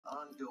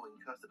ongoing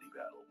custody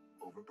battle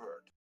over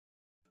Bert.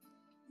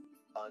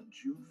 On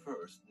June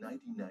 1st,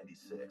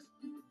 1996,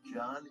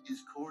 John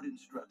is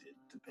court-instructed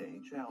to pay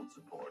child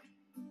support,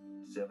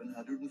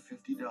 $750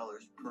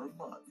 per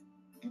month,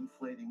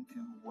 inflating to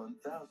 $1,000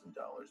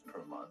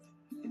 per month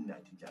in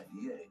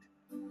 1998.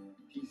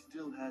 He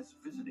still has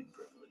visiting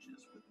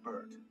privileges with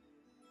Bert.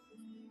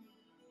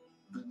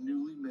 The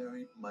newly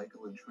married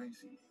Michael and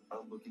Tracy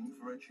are looking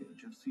for a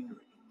change of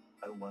scenery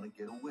and want to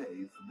get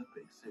away from the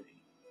big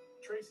city.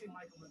 Tracy and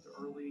Michael moved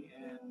early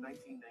in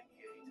 1998.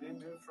 They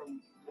moved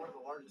from one of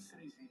the largest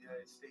cities in the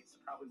United States to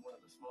probably one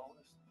of the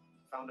smallest.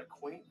 Found a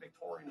quaint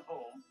Victorian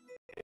home.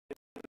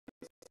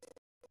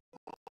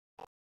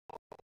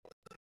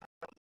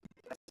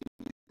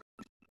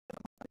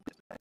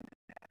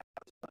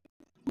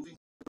 Moving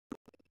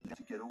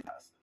to get away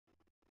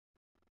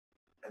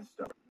and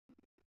start.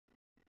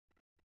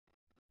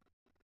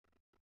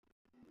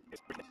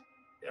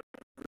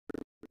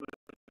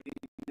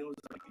 Knows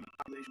like the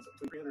populations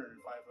of 300 and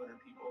 500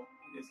 people.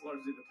 It's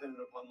largely dependent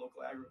upon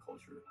local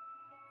agriculture.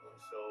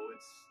 So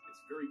it's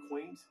very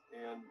quaint,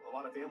 and a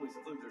lot of families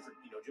have lived there for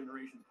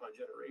generations upon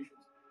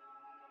generations.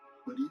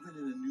 But even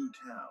in a new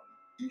town,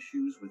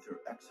 issues with her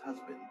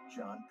ex-husband,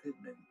 John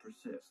Pittman,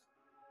 persist.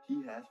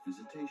 He has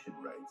visitation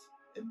rights,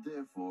 and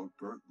therefore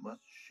Bert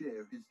must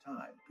share his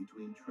time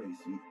between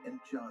Tracy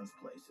and John's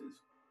places.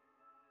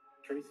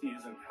 Tracy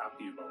isn't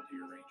happy about the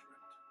arrangement.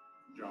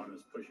 John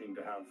is pushing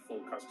to have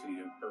full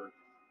custody of Bert,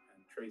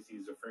 and Tracy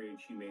is afraid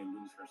she may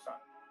lose her son.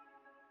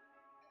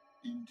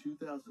 In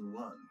 2001,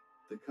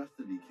 the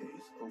custody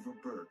case over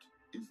Bert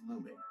is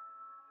looming.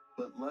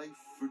 But life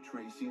for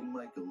Tracy and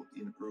Michael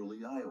in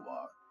early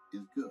Iowa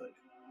is good.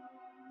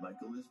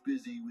 Michael is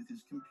busy with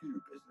his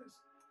computer business,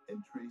 and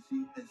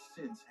Tracy has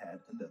since had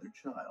another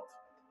child,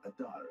 a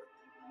daughter.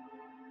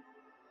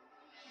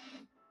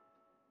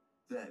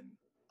 Then,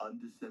 on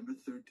December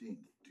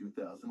 13th,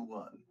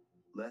 2001,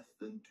 less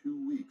than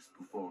 2 weeks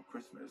before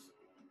Christmas,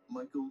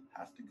 Michael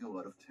has to go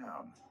out of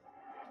town.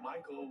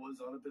 Michael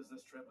was on a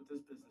business trip with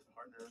his business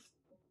partner.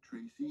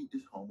 Tracy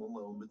is home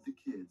alone with the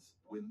kids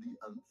when the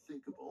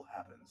unthinkable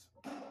happens.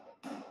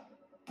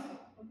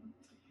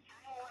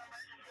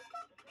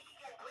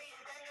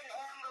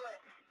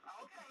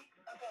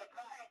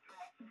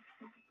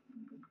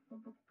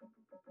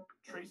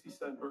 Tracy's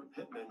son, Bert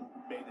Pittman,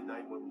 made a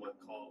 911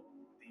 call.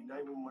 The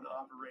 911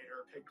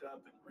 operator picked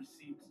up and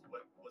received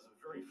what was a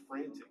very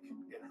frantic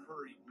and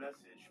hurried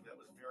message that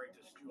was very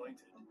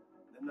disjointed.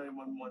 The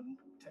 911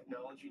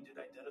 technology did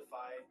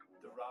identify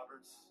the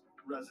Roberts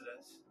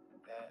residence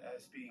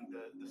as being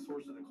the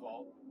source of the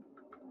call.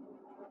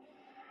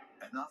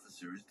 An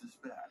officer is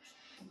dispatched,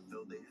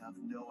 though they have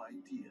no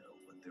idea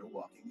what they're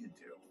walking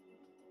into.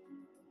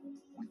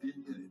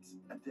 Within minutes,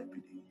 a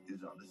deputy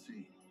is on the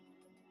scene.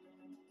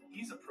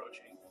 He's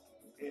approaching,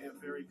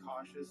 and very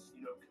cautious,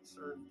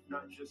 concerned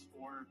not just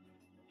for,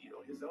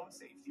 his own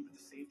safety, but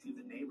the safety of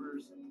the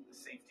neighbors, the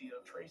safety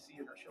of Tracy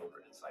and her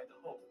children inside the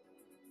home.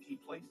 He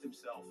placed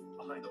himself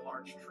behind a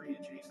large tree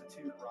adjacent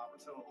to the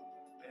Roberts home,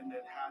 and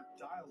then had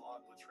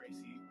dialogue with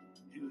Tracy,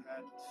 who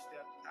had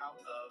stepped out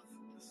of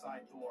the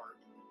side door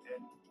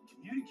and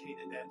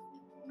communicated that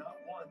not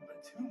one,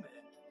 but two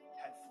men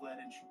had fled,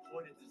 and she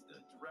pointed to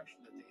the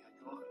direction that they had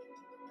gone.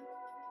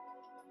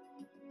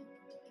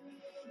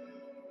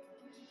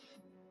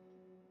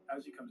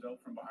 As he comes out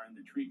from behind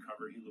the tree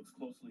cover, he looks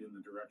closely in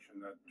the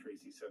direction that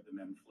Tracy said the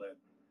men fled.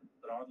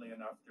 But oddly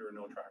enough, there are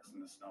no tracks in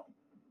the snow.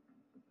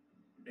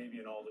 Maybe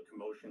in all the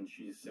commotion,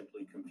 she's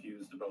simply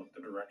confused about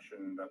the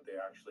direction that they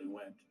actually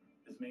went.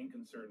 His main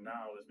concern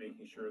now is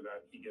making sure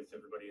that he gets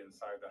everybody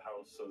inside the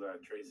house so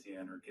that Tracy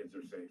and her kids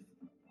are safe.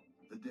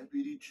 The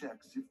deputy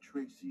checks if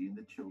Tracy and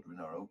the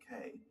children are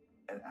okay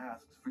and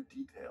asks for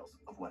details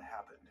of what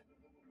happened.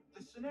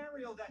 The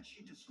scenario that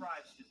she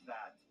describes is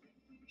that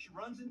she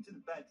runs into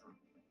the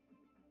bedroom.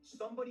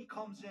 Somebody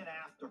comes in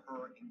after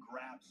her and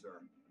grabs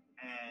her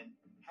and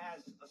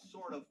has a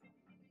sort of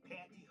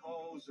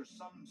pantyhose or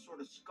some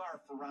sort of scarf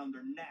around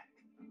her neck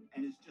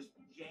and is just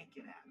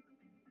yanking at her.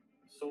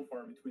 So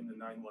far, between the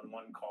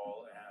 911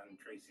 call and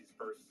Tracy's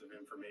bursts of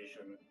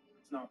information,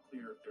 it's not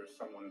clear if there's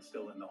someone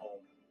still in the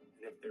home.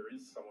 And if there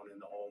is someone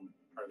in the home,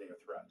 are they a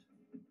threat?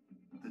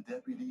 The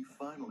deputy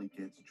finally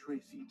gets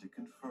Tracy to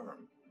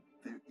confirm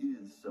there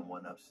is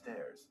someone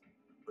upstairs,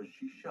 but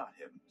she shot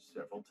him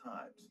several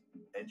times,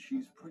 and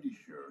she's pretty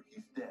sure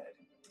he's dead.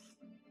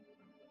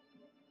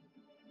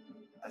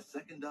 A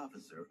second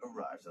officer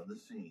arrives on the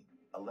scene,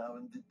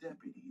 allowing the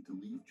deputy to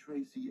leave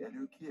Tracy and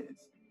her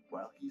kids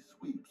while he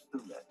sweeps the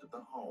rest of the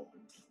home.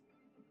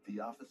 The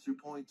officer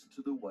points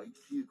to the white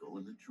vehicle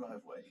in the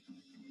driveway.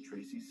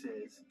 Tracy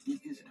says it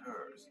isn't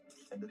hers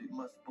and that it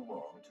must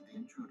belong to the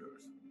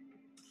intruders.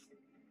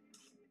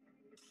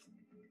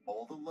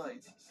 All the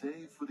lights,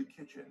 save for the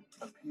kitchen,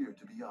 appear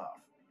to be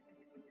off.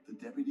 The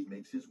deputy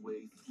makes his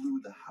way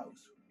through the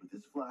house with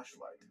his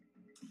flashlight.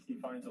 He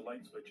finds a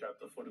light switch at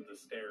the foot of the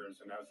stairs,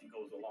 and as he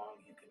goes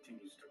along, he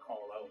continues to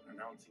call out,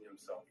 announcing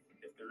himself.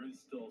 If there is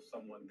still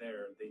someone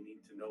there, they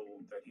need to know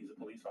that he's a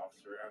police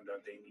officer and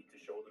that they need to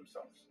show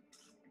themselves.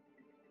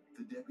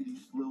 The deputy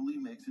slowly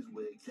makes his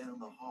way down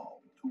the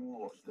hall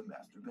towards the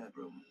master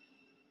bedroom.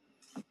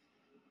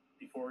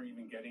 Before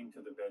even getting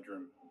to the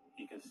bedroom,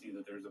 he can see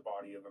that there's a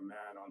body of a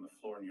man on the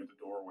floor near the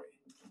doorway.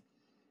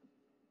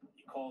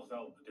 He calls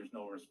out, but there's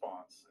no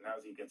response, and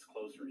as he gets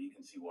closer, he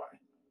can see why.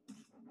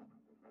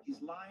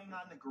 He's lying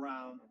on the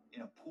ground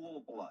in a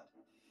pool of blood.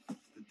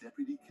 The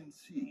deputy can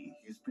see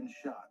he's been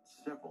shot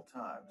several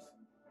times.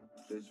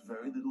 There's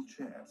very little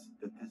chance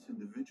that this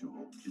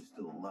individual is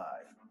still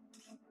alive.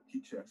 He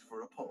checks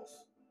for a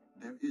pulse.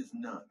 There is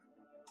none.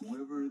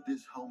 Whoever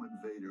this home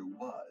invader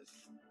was,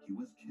 he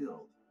was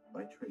killed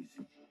by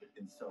Tracy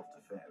in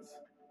self-defense.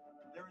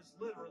 There is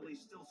literally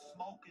still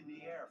smoke in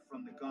the air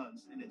from the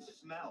guns, and it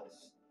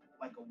smells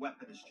like a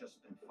weapon has just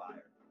been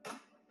fired.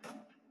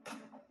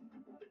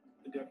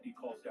 The deputy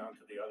calls down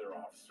to the other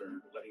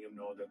officer, letting him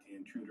know that the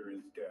intruder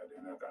is dead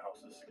and that the house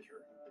is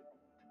secure.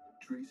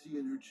 Tracy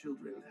and her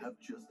children have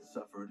just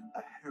suffered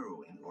a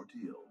harrowing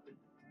ordeal.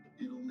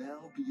 It'll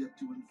now be up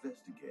to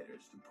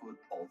investigators to put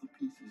all the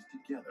pieces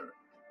together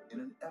in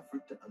an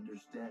effort to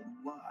understand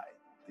why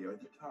they are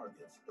the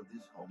targets of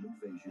this home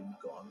invasion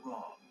gone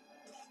wrong,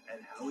 and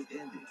how it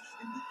ended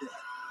in the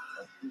death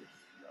of this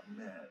young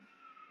man.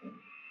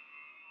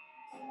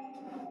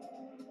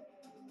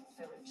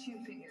 There were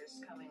two figures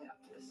coming up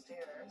the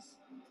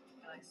stairs,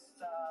 and I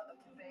saw the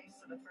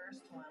face of the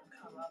first one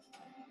come up.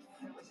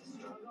 There was a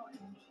struggle in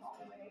the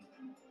hallway.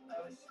 I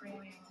was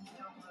screaming,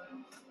 "Don't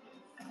move,"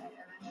 and I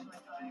eventually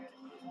fired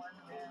one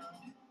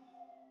round.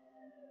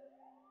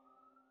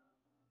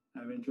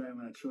 I've been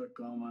driving a truck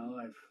all my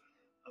life.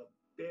 A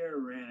bear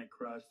ran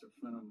across the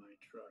front of my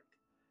truck,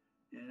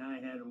 and I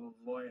had to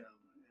avoid him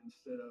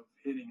instead of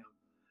hitting him.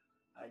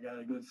 I got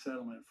a good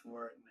settlement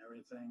for it and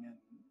everything, and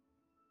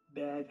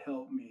that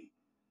helped me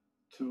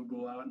to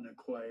go out and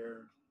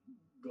acquire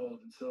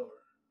gold and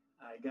silver.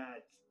 I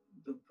got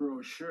the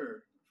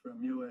brochure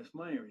from U.S.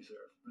 Money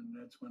Reserve, and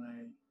that's when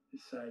I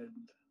decided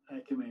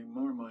I can make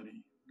more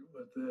money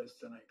with this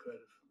than I could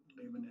have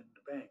leaving it in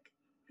the bank.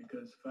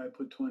 Because if I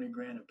put 20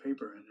 grand of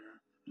paper in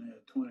there and I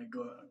had 20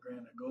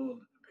 grand of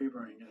gold, the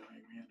paper ain't gonna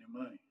make me any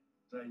money.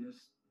 So I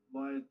just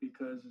bought it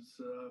because it's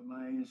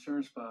my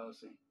insurance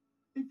policy.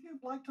 If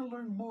you'd like to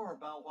learn more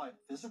about why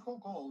physical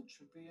gold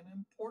should be an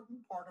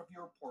important part of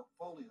your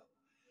portfolio,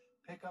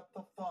 pick up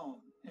the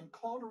phone and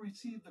call to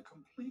receive the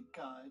complete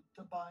guide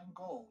to buying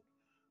gold,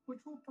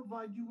 which will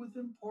provide you with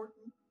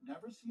important,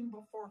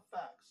 never-seen-before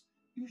facts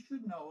you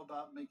should know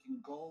about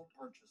making gold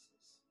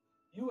purchases.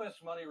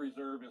 U.S. Money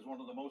Reserve is one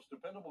of the most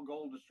dependable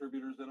gold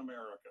distributors in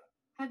America.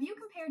 Have you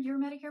compared your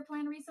Medicare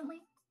plan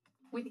recently?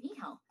 With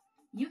eHealth,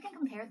 you can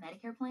compare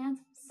Medicare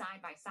plans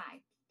side by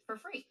side for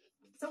free.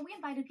 So we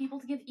invited people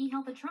to give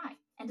eHealth a try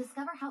and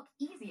discover how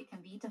easy it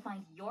can be to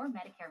find your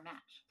Medicare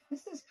match.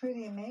 This is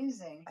pretty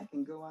amazing. I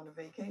can go on a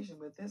vacation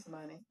with this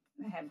money.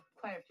 I have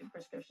quite a few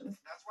prescriptions.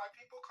 That's why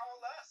people call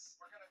us.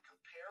 We're going to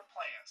compare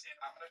plans, and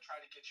I'm going to try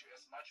to get you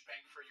as much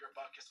bang for your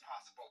buck as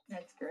possible.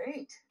 That's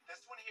great.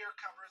 This one here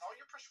covers all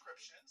your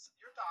prescriptions,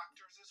 your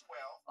doctors as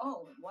well.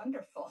 Oh,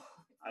 wonderful.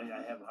 I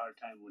have a hard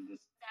time with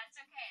this. That's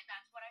okay.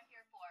 That's what I'm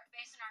here for.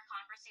 Based on our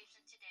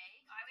conversation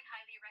today, I would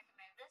highly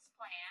recommend this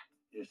plan.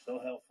 You're so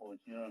helpful.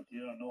 You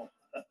don't know.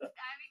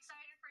 I'm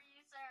excited for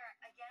you, sir.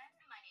 Again,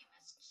 my name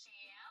is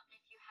Sham.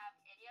 If you have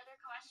any other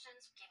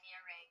questions, give me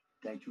a ring.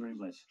 Thank you very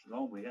much.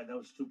 Oh my God, that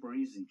was super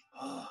easy.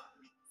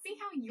 See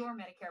how your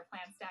Medicare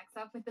plan stacks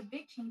up with the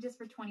big changes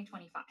for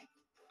 2025.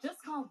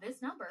 Just call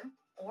this number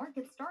or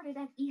get started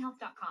at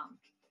ehealth.com.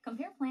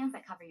 Compare plans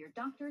that cover your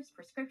doctors,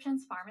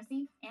 prescriptions,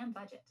 pharmacy, and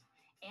budget.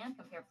 And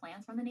compare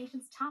plans from the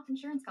nation's top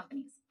insurance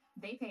companies.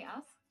 They pay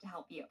us to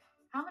help you.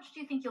 How much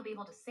do you think you'll be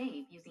able to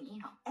save using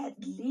eHealth? At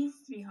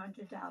least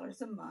 $300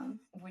 a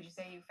month. Would you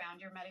say you found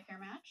your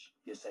Medicare match?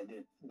 Yes, I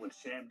did. What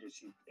Sam did,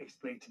 she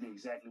explained to me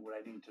exactly what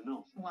I need to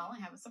know. Well,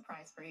 I have a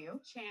surprise for you.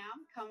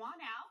 Cham, come on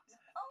out.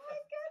 Oh my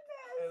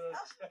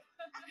goodness!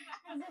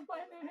 It's a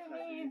pleasure to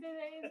meet you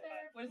today,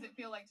 sir. What does it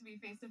feel like to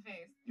be face to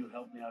face? You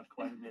helped me out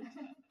quite a bit.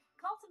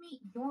 Call to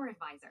meet your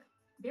advisor.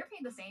 They're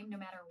paid the same no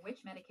matter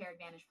which Medicare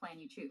Advantage plan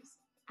you choose.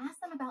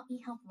 Ask them about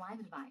eHealth Live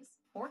Advice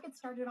or get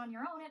started on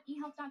your own at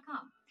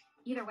eHealth.com.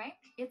 Either way,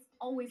 it's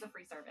always a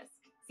free service.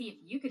 See if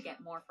you could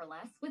get more for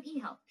less with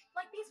eHealth,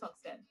 like these folks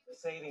did. The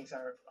savings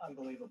are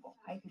unbelievable.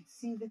 I could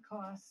see the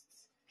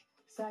costs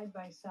side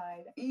by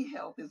side.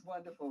 eHealth is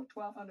wonderful.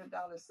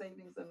 $1,200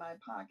 savings in my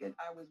pocket.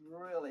 I was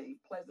really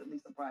pleasantly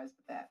surprised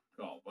with that.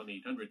 Call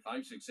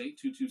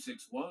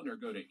 1-800-568-2261 or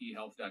go to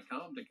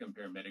eHealth.com to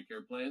compare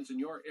Medicare plans in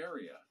your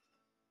area.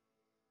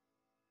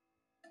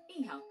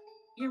 eHealth,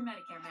 your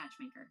Medicare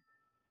matchmaker.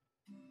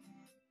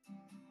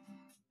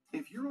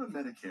 If you're on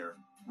Medicare,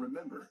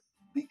 remember,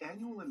 the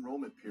annual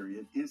enrollment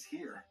period is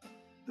here.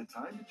 The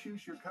time to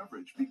choose your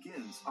coverage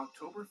begins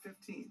October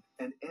 15th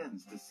and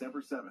ends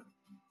December 7th.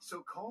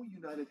 So call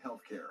United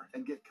Healthcare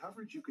and get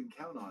coverage you can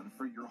count on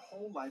for your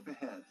whole life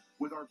ahead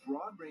with our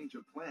broad range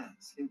of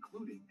plans,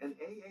 including an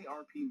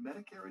AARP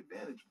Medicare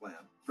Advantage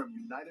plan from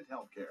United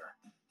Healthcare.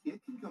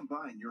 It can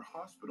combine your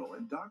hospital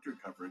and doctor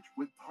coverage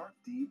with Part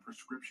D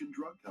prescription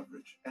drug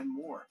coverage and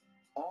more.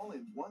 all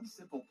in one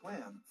simple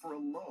plan for a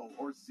low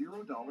or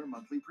 $0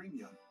 monthly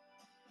premium.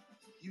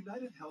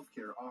 United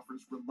Healthcare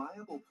offers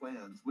reliable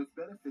plans with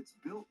benefits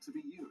built to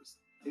be used,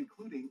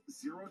 including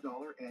 $0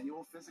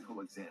 annual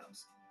physical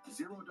exams,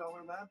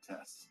 $0 lab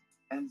tests,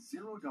 and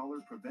 $0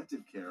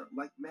 preventive care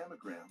like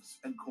mammograms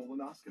and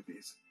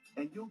colonoscopies.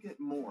 And you'll get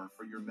more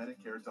for your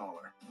Medicare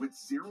dollar with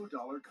 $0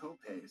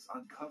 copays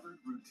on covered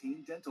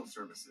routine dental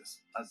services,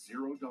 a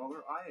 $0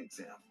 eye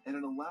exam, and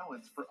an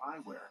allowance for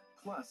eyewear,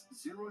 plus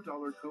 $0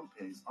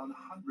 copays on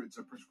hundreds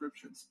of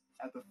prescriptions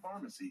at the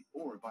pharmacy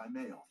or by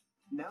mail.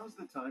 Now's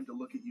the time to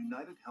look at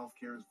United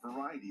Healthcare's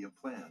variety of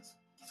plans.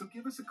 So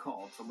give us a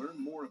call to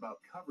learn more about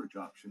coverage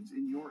options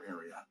in your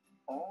area,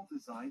 all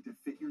designed to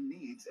fit your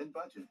needs and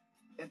budget.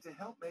 And to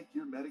help make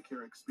your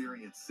Medicare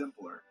experience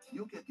simpler,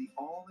 you'll get the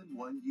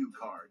all-in-one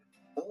U-Card.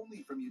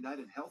 Only from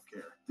United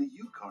Healthcare, the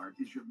U-Card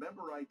is your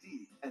member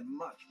ID and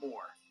much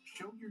more.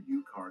 Show your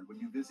U-Card when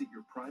you visit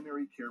your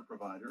primary care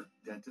provider,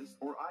 dentist,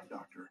 or eye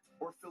doctor,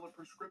 or fill a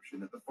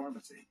prescription at the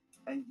pharmacy.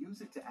 And use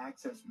it to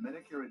access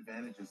Medicare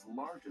Advantage's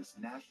largest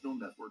national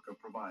network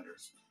of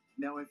providers.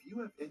 Now, if you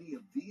have any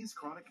of these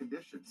chronic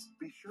conditions,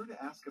 be sure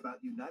to ask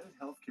about United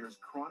Healthcare's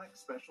Chronic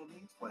Special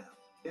Needs Plan.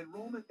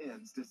 Enrollment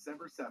ends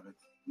December 7th.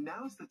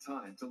 Now's the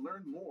time to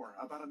learn more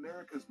about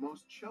America's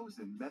most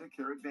chosen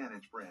Medicare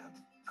Advantage brand.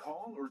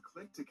 Call or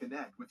click to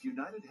connect with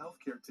United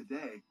Healthcare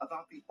today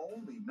about the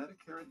only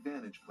Medicare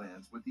Advantage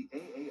plans with the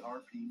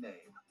AARP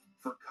name.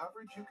 For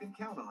coverage you can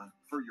count on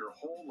for your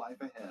whole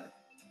life ahead.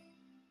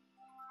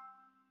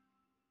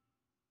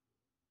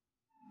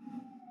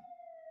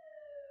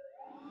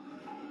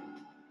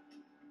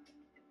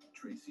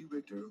 Tracy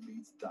Richter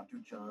meets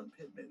Dr. John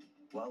Pittman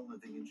while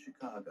living in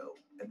Chicago,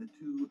 and the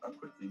two are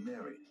quickly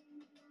married.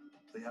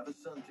 They have a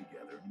son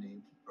together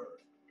named Bert,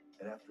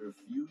 and after a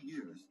few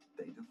years,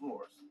 they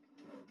divorce.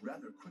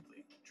 Rather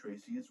quickly,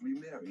 Tracy is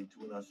remarried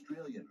to an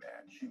Australian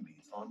man she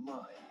meets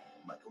online,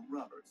 Michael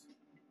Roberts.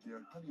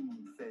 Their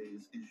honeymoon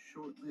phase is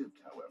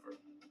short-lived, however,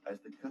 as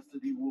the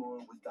custody war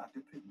with Dr.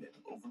 Pittman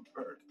over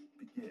Bert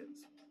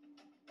begins.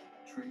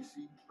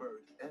 Tracy,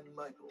 Bert, and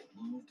Michael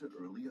move to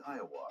early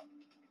Iowa.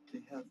 They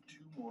have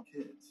 2 more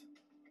kids.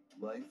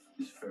 Life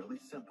is fairly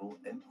simple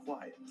and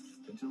quiet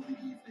until the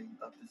evening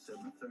of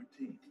December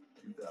 13th,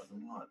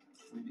 2001,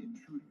 when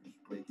intruders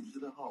break into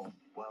the home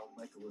while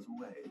Michael is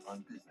away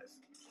on business.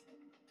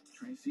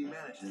 Tracy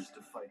manages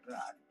to fight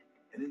back,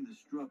 and in the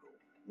struggle,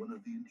 one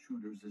of the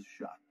intruders is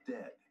shot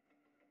dead.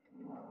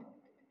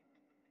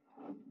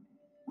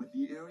 With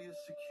the area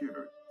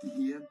secured, the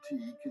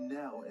EMT can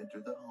now enter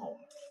the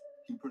home.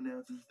 He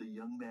pronounces the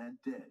young man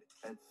dead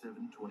at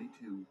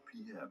 7:22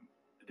 p.m.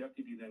 The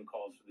deputy then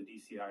calls for the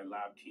DCI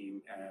lab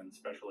team and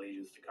special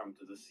agents to come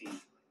to the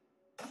scene.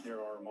 There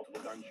are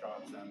multiple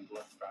gunshots and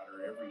blood spatter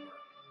everywhere.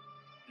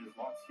 There's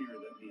lots here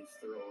that needs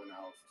thorough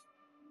analysis.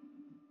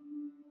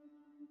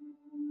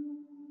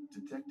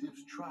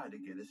 Detectives try to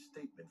get a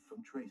statement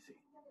from Tracy,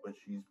 but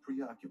she's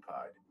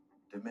preoccupied,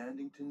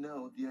 demanding to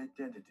know the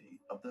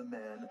identity of the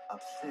man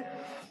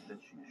upstairs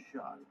that she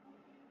shot.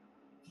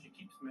 She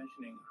keeps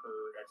mentioning her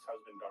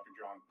ex-husband, Dr.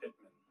 John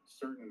Pittman,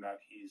 certain that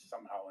he's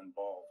somehow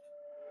involved.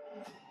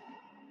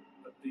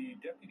 But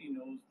the deputy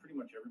knows pretty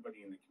much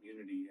everybody in the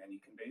community, and he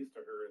conveys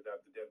to her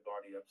that the dead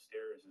body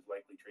upstairs is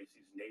likely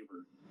Tracy's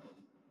neighbor.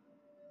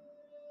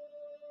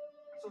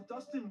 So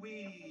Dustin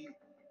Weedy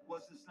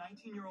was this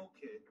 19-year-old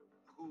kid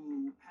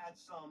who had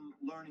some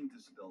learning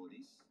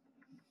disabilities,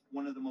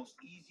 one of the most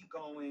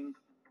easygoing,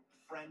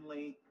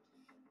 friendly,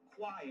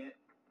 quiet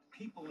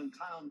people in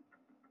town.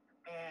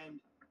 And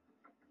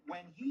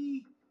when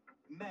he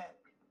met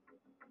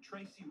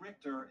Tracy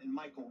Richter and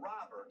Michael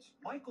Roberts,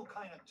 Michael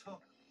kind of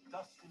took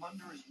Dustin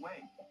under his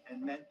wing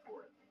and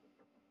mentored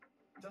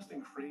him.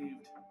 Dustin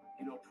craved,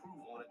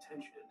 approval and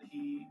attention.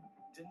 He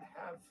didn't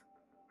have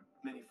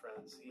many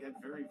friends. He had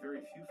very,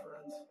 very few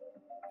friends.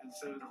 And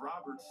so the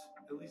Roberts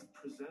at least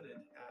presented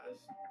as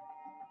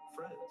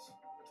friends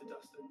to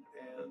Dustin.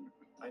 And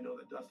I know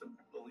that Dustin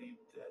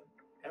believed that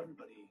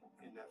everybody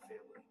in that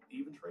family,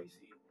 even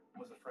Tracy,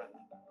 was a friend.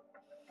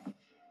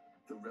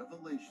 The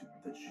revelation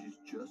that she's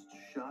just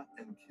shot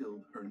and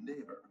killed her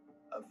neighbor,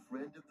 a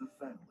friend of the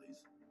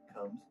family's,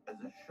 comes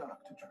as a shock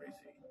to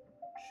Tracy.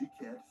 She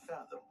can't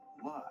fathom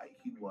why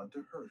he'd want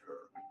to hurt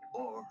her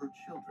or her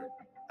children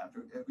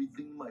after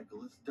everything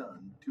Michael has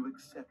done to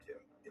accept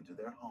him into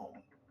their home.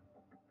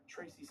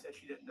 Tracy said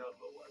she didn't know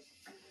who it was.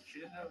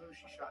 She didn't know who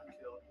she shot and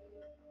killed,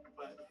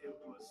 but it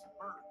was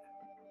Bert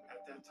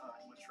at that time.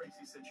 When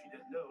Tracy said she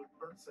didn't know,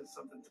 Bert said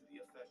something to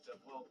the effect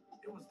of, well,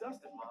 it was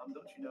Dustin, Mom,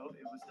 don't you know?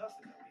 It was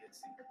Dustin that we had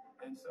seen.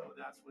 And so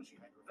that's when she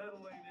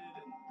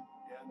hyperventilated,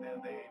 and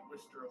then they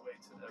whisked her away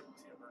to the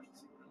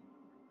emergency room.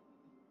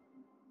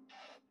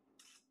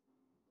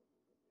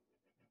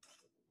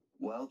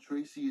 While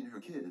Tracy and her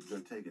kids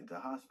are taken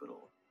to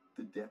hospital,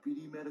 the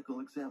deputy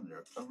medical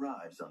examiner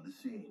arrives on the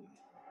scene.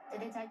 The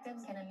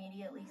detectives can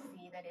immediately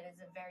see that it is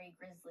a very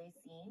grisly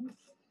scene.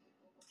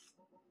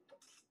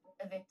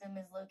 The victim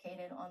is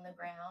located on the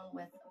ground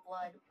with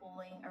blood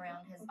pooling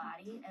around his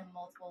body and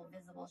multiple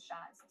visible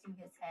shots to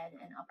his head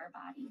and upper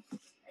body.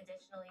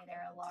 Additionally, there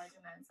are large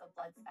amounts of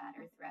blood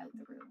spatter throughout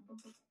the room.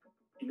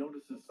 He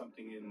notices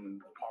something in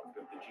the pocket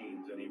of the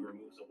jeans and he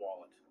removes a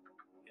wallet.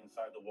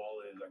 Inside the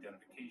wallet is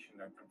identification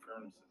that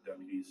confirms the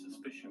deputy's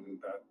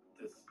suspicion that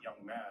this young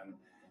man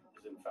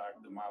is in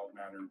fact the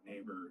mild-mannered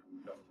neighbor,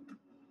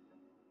 Justin.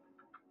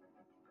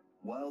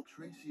 While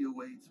Tracy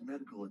awaits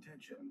medical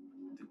attention,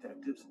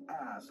 detectives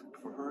ask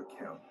for her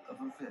account of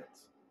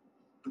events.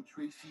 But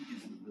Tracy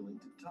isn't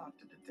willing to talk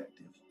to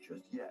detectives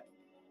just yet,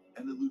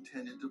 and the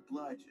lieutenant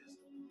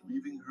obliges,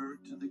 leaving her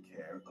to the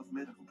care of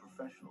medical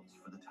professionals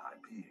for the time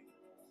being.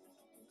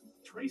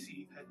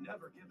 Tracy had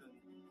never given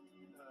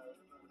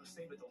a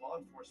statement to law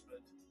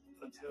enforcement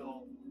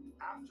until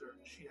after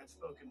she had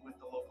spoken with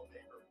the local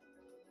paper.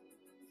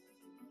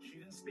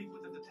 She didn't speak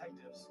with the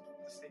detectives,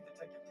 the State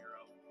Detective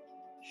Bureau.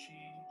 She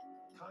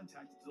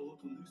contacted the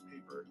local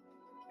newspaper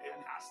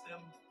and asked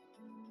them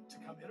to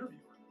come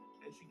interview her,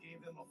 and she gave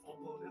them a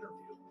full-blown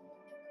interview.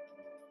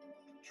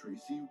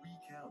 Tracy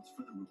recounts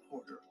for the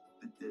reporter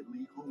the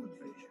deadly home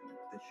invasion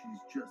that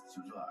she's just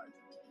survived.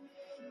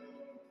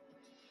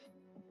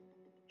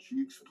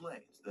 She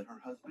explains that her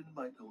husband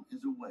Michael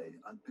is away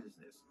on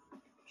business.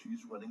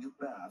 She's running a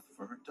bath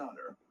for her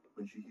daughter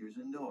when she hears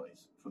a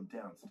noise from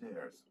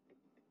downstairs.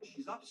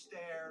 She's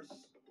upstairs.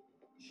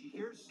 She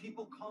hears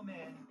people come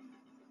in,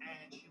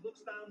 and she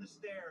looks down the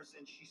stairs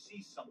and she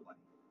sees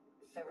somebody.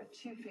 There were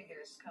two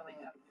figures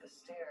coming up the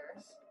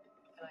stairs,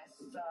 and I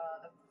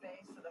saw the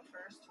face of the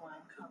first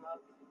one come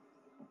up,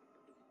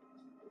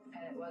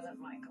 and it wasn't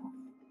Michael.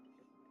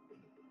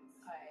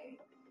 I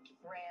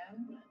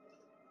ran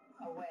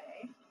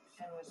away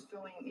and was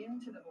going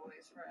into the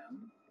boys'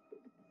 room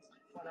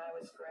when I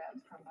was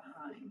grabbed from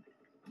behind.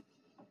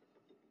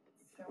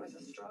 There was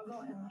a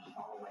struggle in the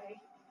hallway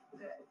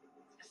that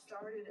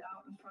started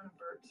out in front of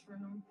Bert's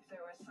room.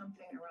 There was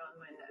something around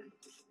my neck.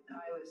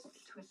 I was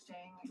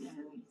twisting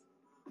and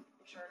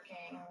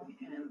jerking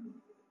and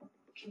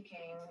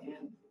kicking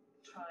and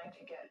trying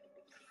to get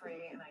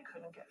free, and I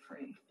couldn't get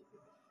free.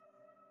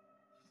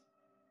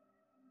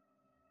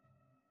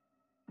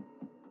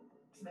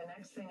 The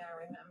next thing I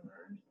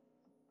remembered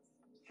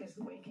is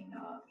waking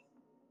up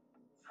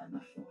on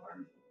the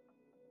floor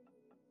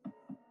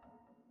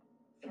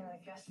in the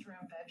guest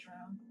room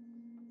bedroom.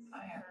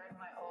 I heard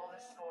my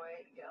oldest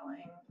boy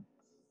yelling,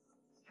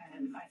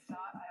 and I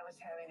thought I was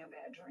having a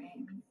bad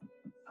dream.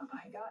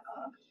 I got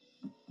up,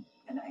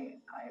 and I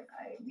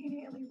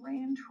immediately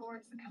ran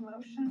towards the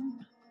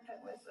commotion that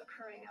was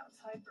occurring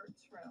outside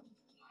Bert's room.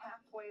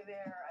 Halfway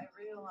there, I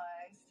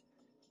realized,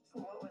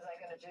 what was I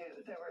going to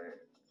do? There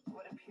were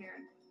what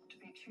appeared to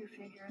be two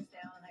figures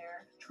down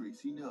there.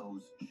 Tracy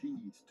knows she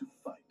needs to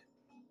fight.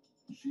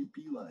 She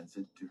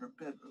beelines it to her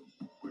bedroom,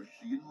 where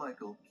she and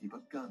Michael keep a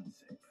gun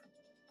safe.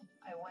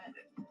 I went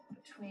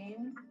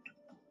between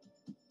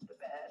the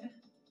bed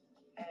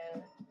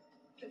and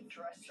the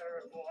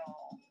dresser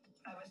wall.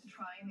 I was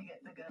trying to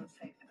get the gun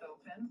safe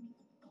open,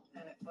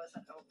 and it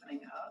wasn't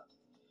opening up.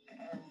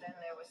 And then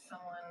there was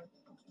someone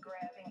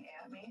grabbing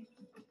at me.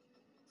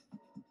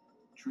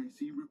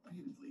 Tracy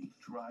repeatedly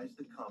tries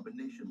the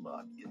combination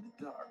lock in the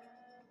dark,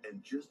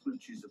 and just when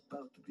she's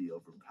about to be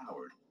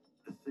overpowered,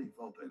 the safe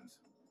opens.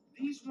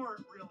 These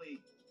weren't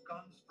really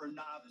guns for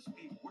novice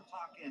people. We're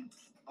talking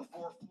a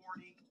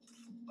 440,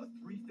 a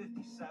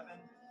 357.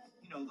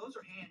 You know, those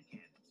are hand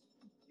cannons.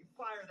 You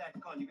fire that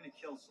gun, you're going to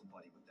kill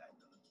somebody with that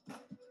gun.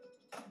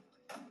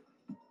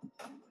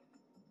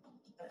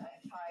 I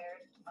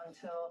fired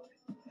until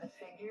the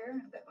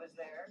figure that was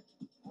there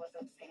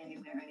wasn't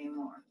standing there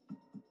anymore.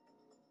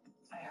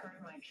 I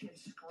heard my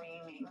kids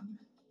screaming.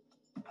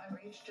 I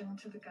reached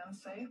into the gun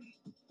safe,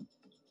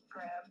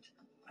 grabbed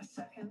a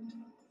second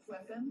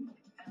weapon,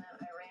 and then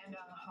I ran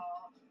down the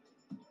hall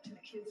to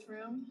the kids'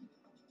 room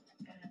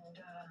and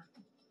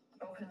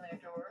opened their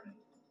door.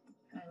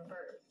 And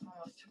Bert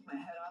almost took my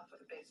head off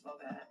with a baseball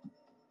bat.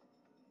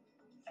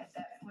 At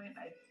that point,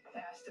 I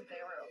asked if they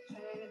were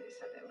okay. They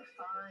said they were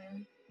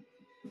fine.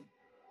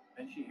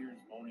 Then she hears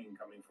moaning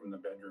coming from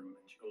the bedroom,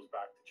 and she goes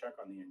back to check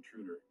on the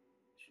intruder.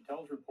 She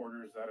tells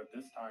reporters that at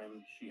this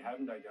time, she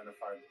hadn't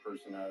identified the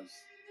person as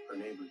her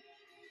neighbor.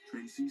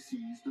 Tracy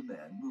sees the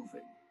man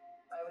moving.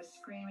 I was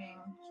screaming,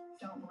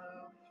 "Don't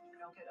move,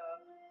 don't get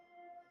up."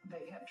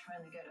 They kept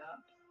trying to get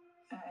up.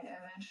 I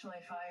eventually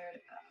fired,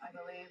 I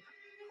believe,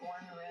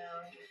 one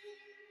round.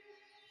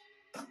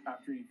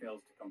 After he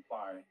fails to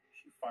comply,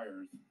 she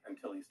fires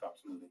until he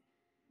stops moving.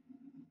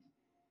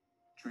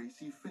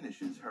 Tracy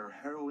finishes her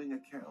harrowing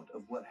account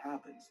of what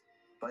happens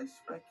by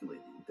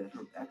speculating that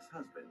her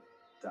ex-husband,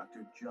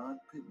 Dr. John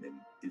Pittman,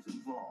 is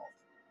involved.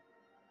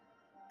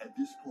 At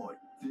this point,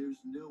 there's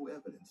no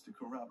evidence to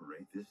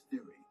corroborate this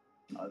theory,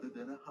 other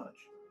than a hunch,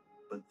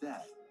 but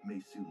that may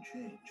soon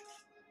change.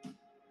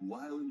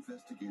 While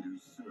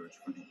investigators search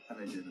for the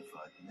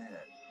unidentified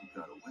man who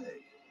got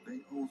away,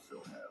 they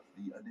also have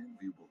the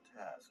unenviable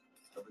task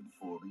of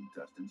informing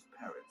Dustin's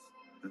parents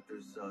that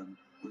their son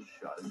was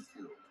shot and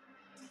killed.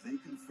 They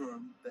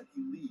confirm that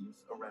he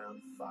leaves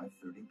around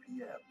 5:30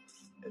 p.m.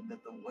 and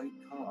that the white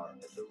car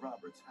at the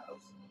Roberts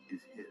house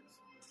is his.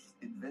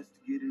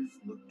 Investigators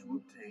look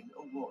to obtain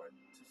a warrant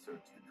to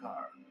search the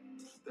car.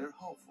 They're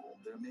hopeful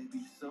there may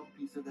be some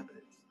piece of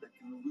evidence that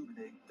can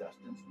illuminate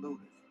Dustin's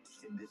motive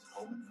in this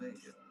home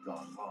invasion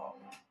gone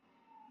wrong.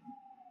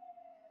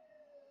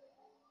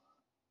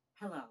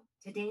 Hello.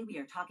 Today we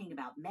are talking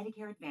about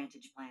Medicare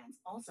Advantage plans,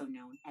 also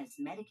known as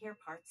Medicare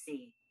Part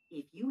C.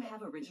 If you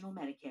have Original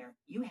Medicare,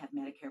 you have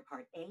Medicare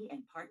Part A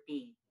and Part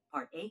B.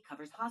 Part A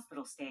covers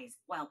hospital stays,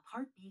 while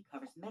Part B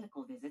covers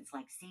medical visits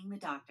like seeing the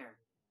doctor.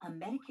 A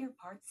Medicare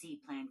Part C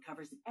plan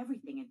covers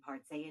everything in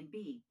Parts A and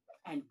B,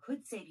 and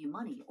could save you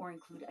money or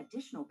include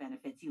additional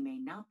benefits you may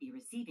not be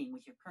receiving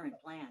with your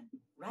current plan.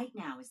 Right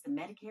now is the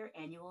Medicare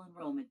annual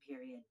enrollment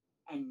period.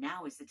 And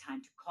now is the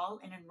time to call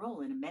and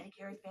enroll in a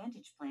Medicare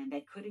Advantage plan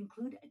that could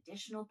include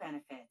additional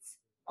benefits.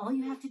 All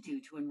you have to do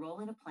to enroll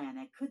in a plan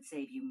that could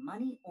save you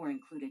money or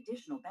include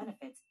additional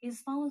benefits is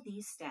follow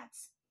these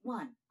steps.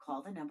 1.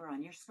 Call the number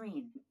on your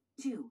screen.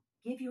 2.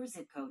 Give your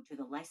zip code to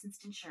the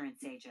licensed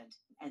insurance agent.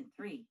 And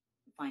 3.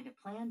 Find a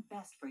plan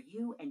best for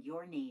you and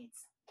your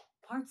needs.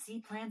 Part C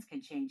plans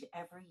can change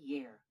every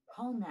year.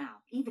 Call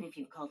now, even if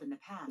you've called in the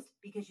past,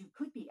 because you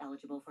could be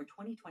eligible for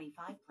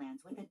 2025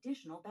 plans with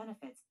additional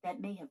benefits that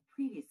may have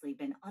previously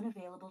been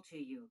unavailable to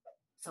you.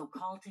 So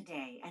call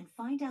today and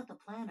find out the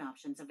plan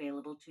options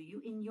available to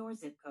you in your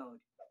zip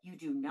code. You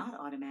do not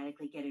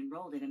automatically get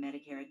enrolled in a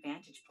Medicare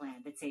Advantage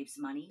plan that saves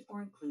money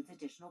or includes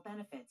additional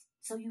benefits.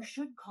 So you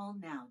should call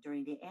now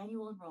during the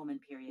annual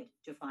enrollment period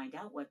to find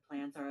out what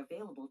plans are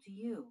available to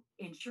you.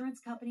 Insurance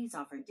companies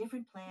offer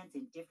different plans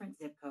in different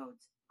zip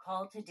codes.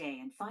 Call today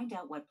and find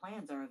out what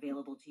plans are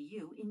available to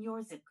you in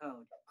your zip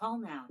code. Call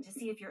now to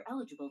see if you're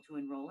eligible to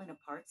enroll in a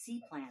Part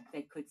C plan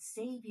that could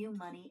save you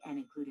money and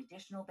include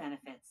additional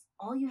benefits.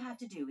 All you have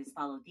to do is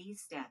follow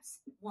these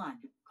steps.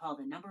 1. Call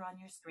the number on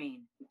your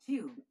screen.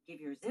 2. Give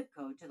your zip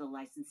code to the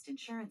licensed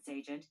insurance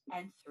agent.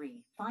 And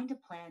 3. Find a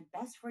plan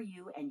best for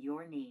you and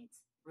your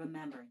needs.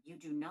 Remember, you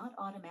do not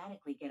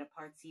automatically get a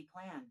Part C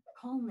plan.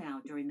 Call now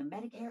during the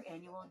Medicare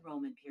annual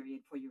enrollment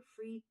period for your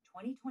free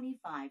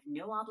 2025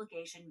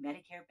 no-obligation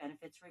Medicare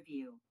benefits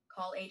review.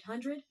 Call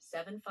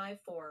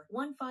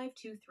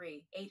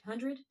 800-754-1523.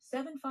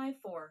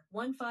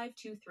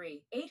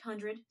 800-754-1523.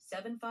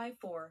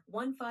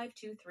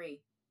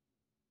 800-754-1523.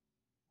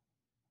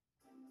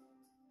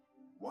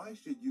 Why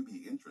should you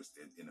be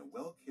interested in a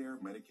WellCare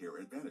Medicare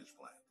Advantage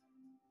plan?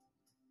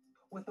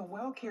 With a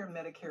WellCare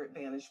Medicare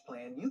Advantage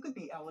plan, you could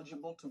be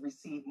eligible to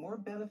receive more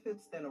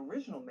benefits than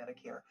original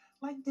Medicare,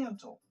 like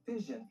dental,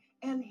 vision,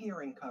 and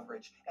hearing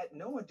coverage at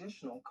no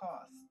additional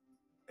cost.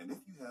 And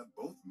if you have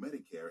both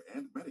Medicare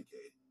and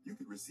Medicaid, you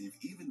could receive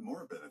even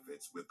more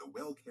benefits with the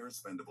WellCare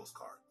Spendables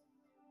card.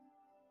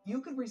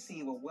 You could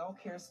receive a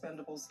WellCare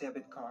Spendables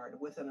debit card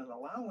with an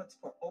allowance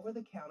for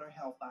over-the-counter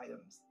health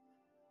items.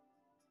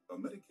 A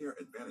Medicare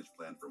Advantage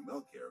plan from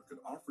WellCare could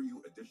offer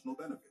you additional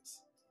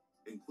benefits,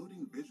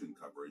 including vision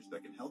coverage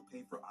that can help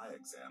pay for eye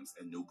exams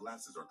and new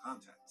glasses or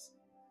contacts,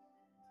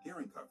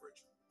 hearing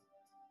coverage,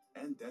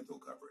 and dental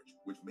coverage,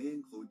 which may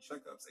include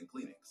checkups and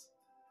cleanings,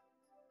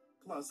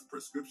 plus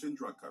prescription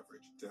drug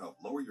coverage to help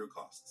lower your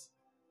costs.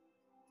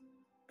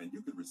 And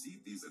you could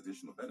receive these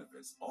additional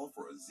benefits all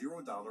for a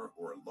 $0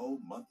 or a low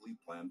monthly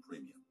plan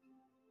premium.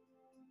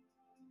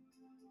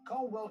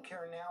 Call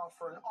WellCare now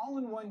for an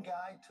all-in-one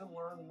guide to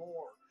learn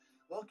more.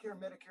 WellCare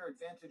Medicare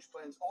Advantage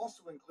plans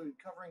also include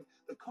covering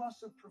the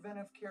cost of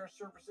preventive care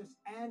services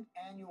and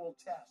annual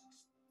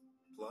tests.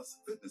 Plus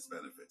fitness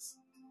benefits,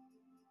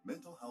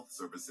 mental health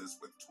services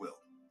with Twill,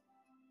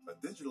 a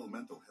digital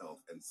mental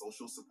health and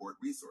social support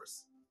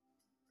resource,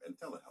 and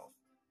telehealth.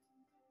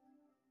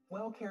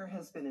 WellCare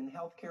has been in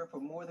healthcare for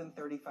more than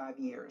 35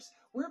 years.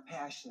 We're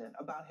passionate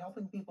about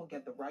helping people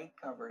get the right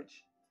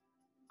coverage.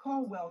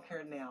 Call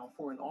WellCare now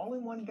for an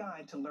all-in-one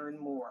guide to learn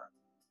more,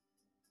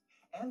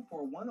 and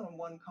for a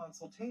one-on-one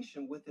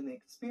consultation with an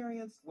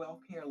experienced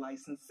WellCare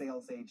licensed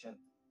sales agent.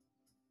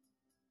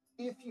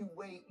 If you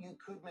wait, you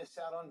could miss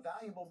out on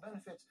valuable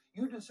benefits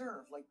you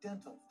deserve, like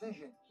dental,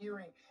 vision,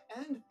 hearing,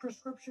 and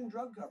prescription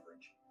drug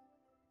coverage.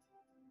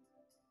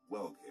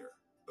 WellCare,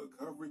 the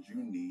coverage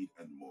you need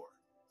and more.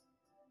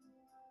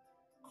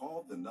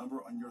 Call the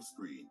number on your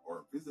screen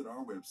or visit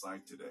our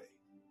website today.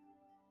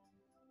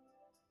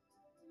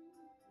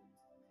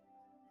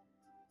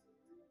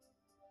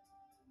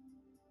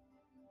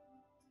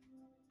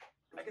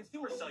 At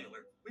Consumer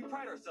Cellular, we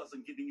pride ourselves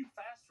in giving you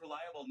fast,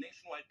 reliable,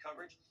 nationwide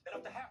coverage at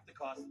up to half the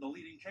cost of the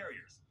leading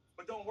carriers.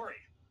 But don't worry,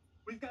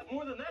 we've got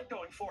more than that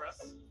going for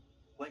us.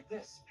 Like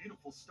this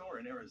beautiful store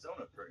in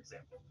Arizona, for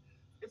example.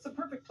 It's the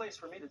perfect place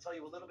for me to tell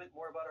you a little bit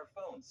more about our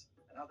phones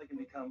and how they can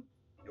become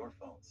your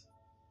phones.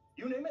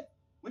 You name it,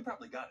 we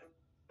probably got it.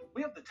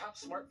 We have the top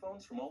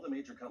smartphones from all the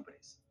major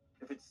companies.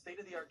 If it's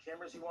state-of-the-art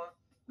cameras you want,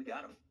 we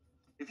got them.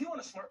 If you want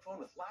a smartphone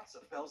with lots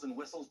of bells and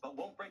whistles but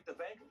won't break the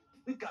bank,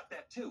 we've got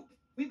that too.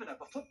 We even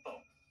have a flip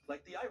phone,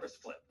 like the Iris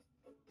Flip.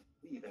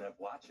 We even have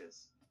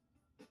watches.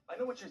 I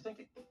know what you're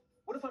thinking.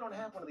 What if I don't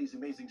have one of these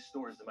amazing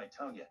stores in my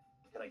town yet?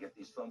 Can I get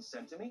these phones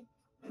sent to me?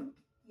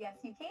 Yes,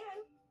 you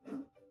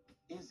can.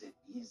 Is it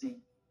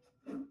easy?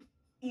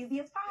 Easy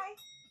as pie.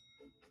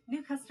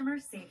 New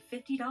customers save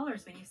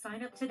 $50 when you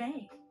sign up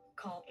today.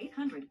 Call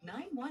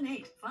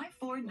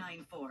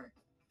 800-918-5494.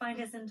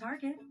 Find us in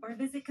Target or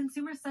visit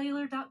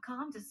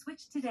consumercellular.com to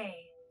switch today.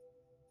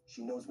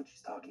 She knows what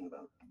she's talking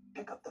about.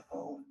 Pick up the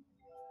phone.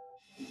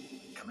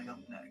 Coming up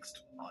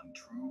next on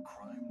True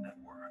Crime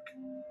Network.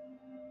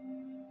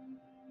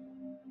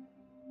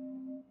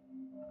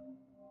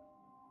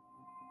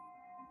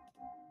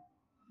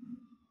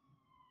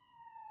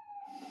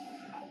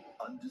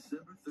 On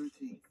December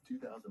 13th,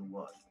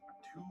 2001,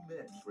 two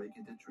men break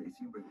into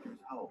Tracy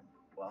Richter's home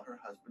while her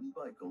husband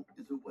Michael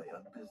is away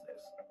on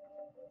business.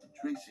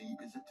 Tracy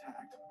is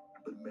attacked,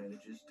 but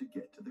manages to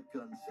get to the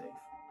gun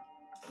safe.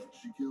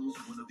 She kills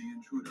one of the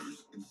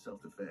intruders in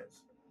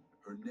self-defense,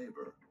 her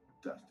neighbor,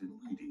 Dustin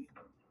Weedy.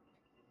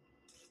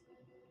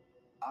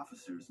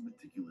 Officers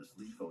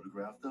meticulously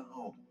photograph the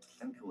home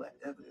and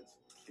collect evidence,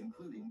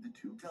 including the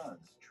two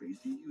guns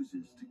Tracy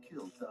uses to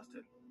kill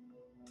Dustin.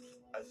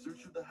 A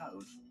search of the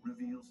house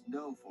reveals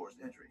no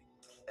forced entry,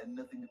 and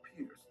nothing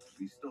appears to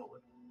be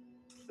stolen.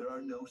 There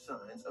are no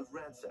signs of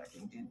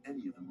ransacking in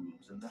any of the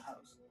rooms in the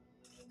house.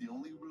 The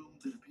only room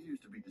that appears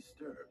to be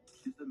disturbed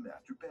is the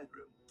master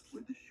bedroom,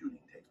 where the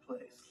shooting takes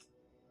place.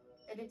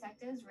 The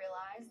detectives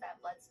realize that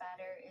blood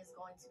spatter is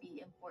going to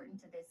be important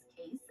to this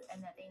case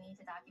and that they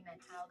need to document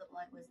how the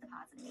blood was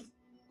deposited.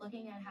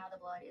 Looking at how the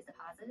blood is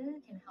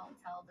deposited can help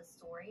tell the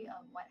story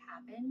of what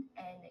happened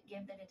and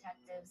give the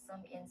detectives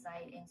some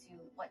insight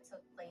into what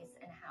took place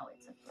and how it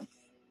took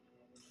place.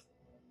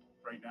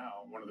 Right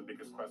now, one of the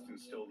biggest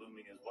questions still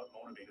looming is what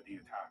motivated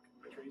the attack.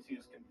 But Tracy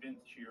is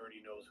convinced she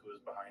already knows who is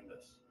behind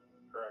this.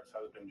 Her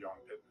ex-husband, John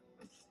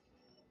Pittman.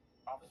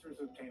 Officers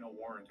obtain a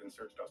warrant and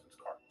search Dustin's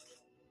car.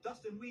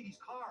 Dustin Weedy's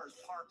car is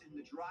parked in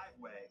the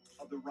driveway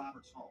of the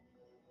Roberts home.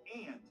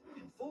 And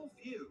in full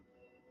view,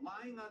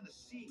 lying on the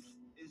seat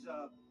is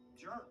a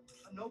journal,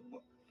 a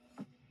notebook.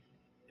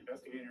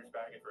 Investigators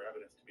bag it for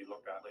evidence to be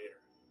looked at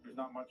later. There's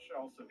not much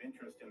else of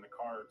interest in the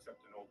car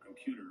except an old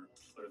computer,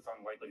 but it's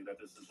unlikely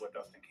that this is what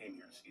Dustin came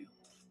here to steal.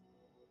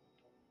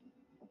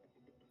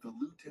 The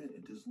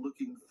lieutenant is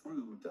looking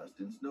through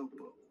Dustin's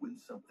notebook when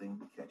something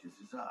catches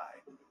his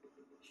eye.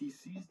 He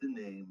sees the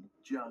name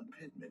John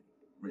Pittman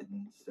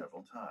written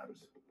several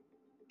times.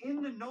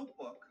 In the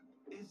notebook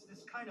is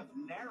this kind of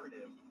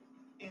narrative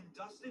in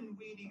Dustin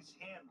Weedy's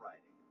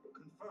handwriting,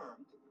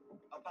 confirmed,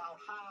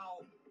 about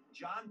how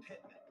John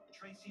Pittman,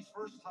 Tracy's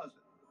first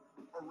husband,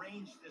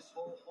 arranged this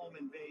whole home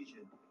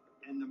invasion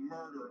and the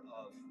murder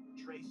of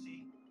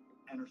Tracy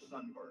and her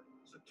son Bert.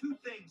 So two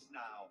things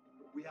now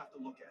we have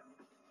to look at.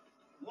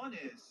 One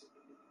is,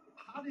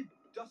 how did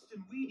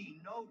Dustin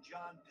Weedy know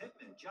John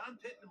Pittman? John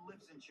Pittman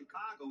lives in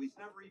Chicago. He's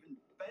never even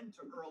been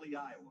to early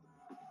Iowa.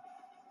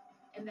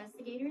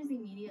 Investigators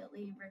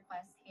immediately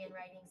request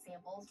handwriting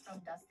samples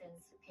from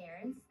Dustin's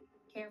parents,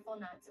 careful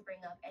not to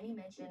bring up any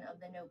mention of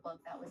the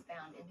notebook that was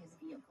found in his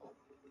vehicle.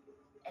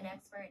 An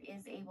expert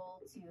is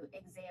able to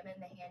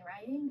examine the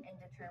handwriting and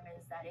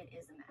determines that it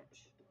is a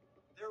match.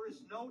 There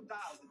is no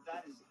doubt that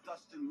that is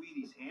Dustin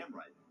Weedy's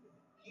handwriting.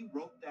 He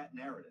wrote that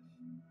narrative.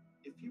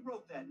 If he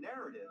wrote that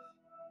narrative,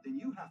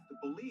 then you have to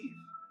believe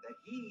that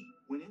he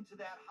went into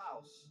that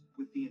house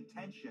with the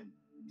intention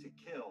to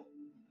kill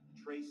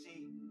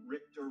Tracy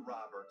Richter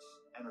Roberts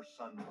and her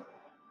son Bert.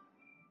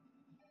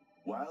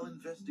 While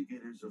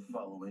investigators are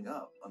following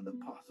up on the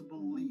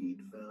possible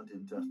lead found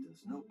in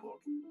Dustin's notebook,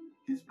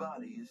 his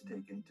body is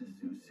taken to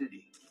Sioux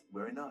City,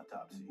 where an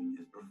autopsy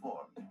is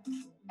performed.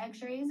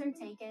 X-rays are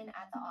taken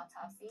at the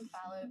autopsy,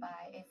 followed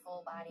by a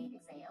full-body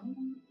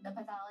exam. The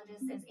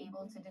pathologist is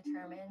able to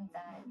determine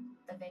that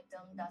the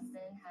victim,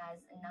 Dustin,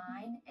 has 9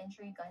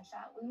 entry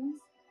gunshot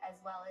wounds, as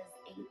well as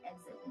 8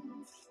 exit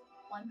wounds.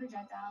 1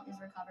 projectile is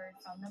recovered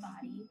from the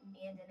body,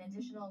 and an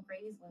additional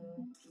graze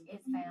wound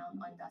is found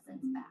on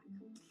Dustin's back.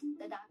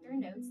 The doctor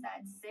notes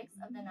that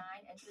 6 of the 9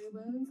 entry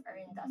wounds are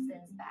in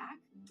Dustin's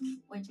back,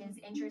 which is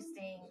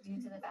interesting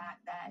due to the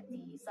fact that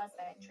the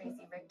suspect,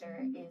 Tracy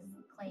Richter, is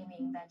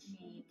claiming that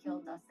she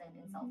killed Dustin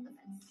in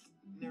self-defense.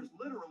 There's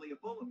literally a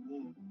bullet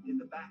wound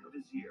in the back of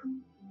his ear,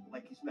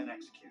 like he's been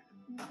executed.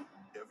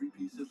 Every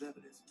piece of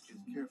evidence is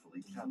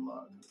carefully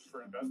cataloged.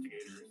 For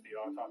investigators, the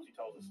autopsy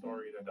tells a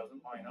story that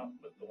doesn't line up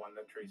with the one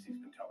that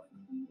Tracy's been telling.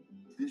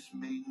 This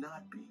may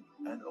not be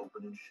an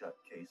open and shut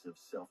case of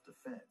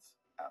self-defense,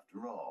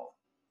 after all.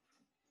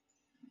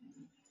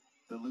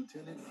 The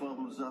lieutenant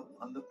follows up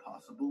on the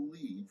possible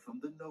lead from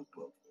the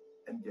notebook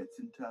and gets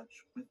in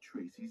touch with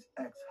Tracy's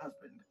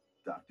ex-husband,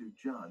 Dr.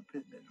 John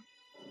Pittman.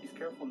 He's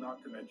careful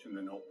not to mention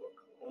the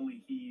notebook.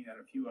 Only he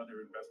and a few other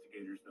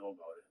investigators know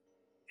about it.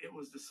 It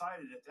was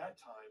decided at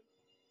that time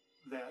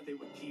that they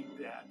would keep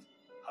that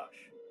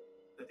hush,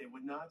 that they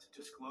would not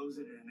disclose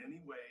it in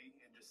any way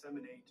and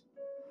disseminate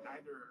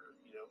either,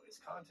 its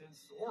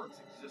contents or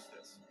its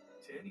existence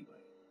to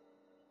anybody.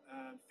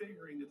 And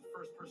figuring that the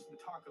first person to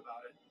talk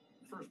about it,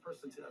 the first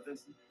person to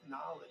evince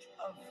knowledge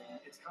of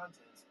its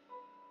contents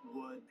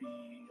would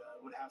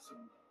have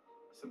some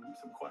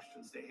some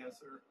questions to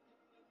answer.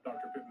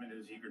 Dr. Pittman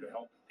is eager to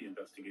help the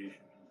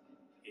investigation.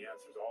 He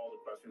answers all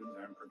the questions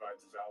and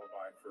provides his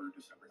alibi for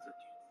December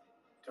 13th.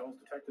 He tells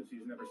detectives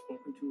he's never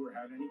spoken to or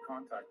had any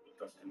contact with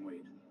Dustin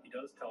Wade. He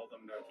does tell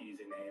them that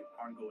he's in an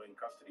ongoing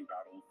custody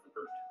battle for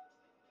Bert.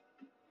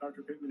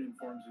 Dr. Pittman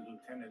informs the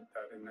lieutenant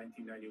that in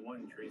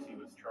 1991, Tracy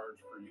was charged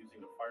for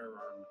using a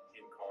firearm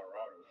in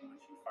Colorado when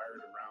she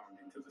fired a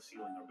round into the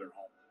ceiling of their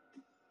home.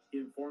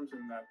 He informs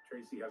him that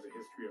Tracy has a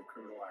history of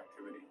criminal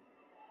activity.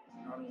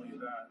 Not only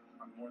that,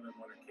 on more than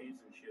one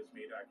occasion, she has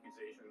made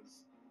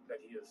accusations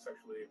that he has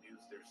sexually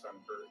abused their son,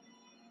 Bert.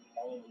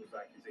 All of those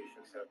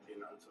accusations have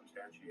been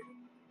unsubstantiated.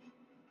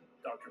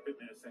 Dr.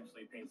 Pittman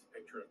essentially paints a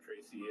picture of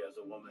Tracy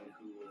as a woman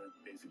who would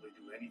basically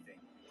do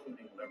anything,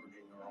 including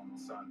leveraging her own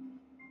son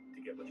to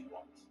get what she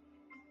wants.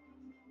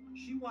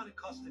 She wanted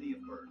custody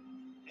of Bert,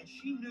 and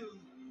she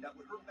knew that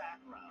with her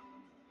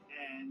background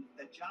and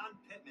that John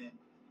Pittman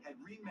had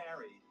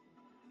remarried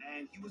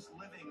and he was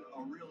living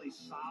a really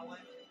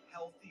solid,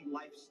 healthy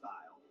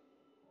lifestyle.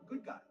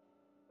 Good guy.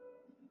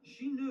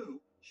 She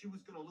knew she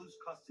was going to lose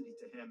custody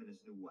to him and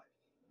his new wife.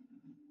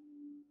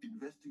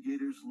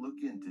 Investigators look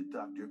into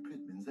Dr.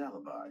 Pittman's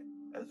alibi,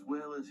 as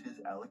well as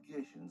his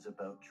allegations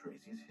about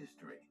Tracy's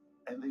history,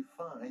 and they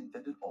find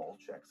that it all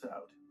checks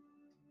out.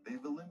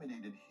 They've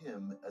eliminated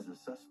him as a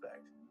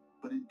suspect,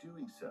 but in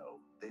doing so,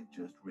 they've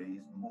just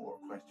raised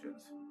more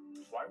questions.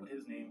 Why would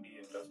his name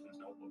be in Dustin's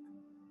notebook?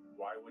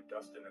 Why would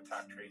Dustin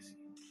attack Tracy?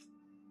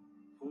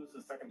 Who's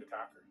the second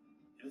attacker?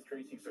 Is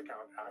Tracy's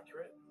account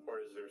accurate,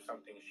 or is there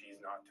something she's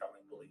not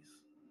telling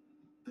police?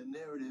 The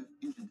narrative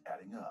isn't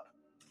adding up,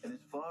 and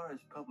as far as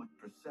public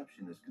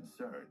perception is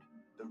concerned,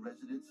 the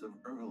residents of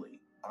Early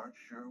aren't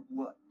sure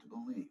what to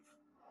believe.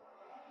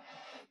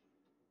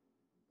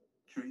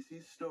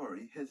 Tracy's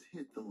story has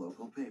hit the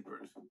local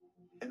papers,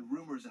 and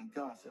rumors and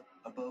gossip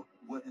about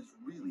what has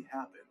really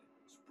happened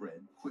spread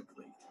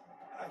quickly.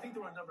 I think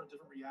there were a number of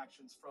different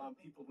reactions from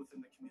people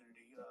within the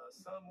community.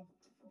 Some,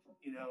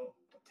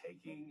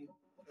 taking,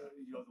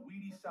 the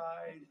weedy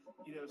side.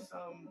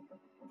 Some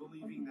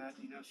believing that,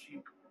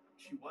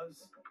 she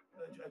was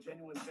a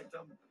genuine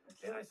victim.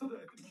 And I saw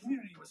that the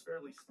community was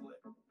fairly split.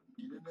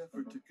 In an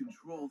effort to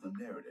control the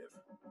narrative,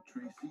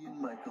 Tracy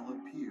and Michael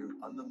appear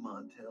on the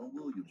Montel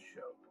Williams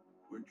show,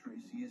 where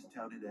Tracy is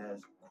touted as,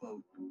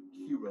 quote,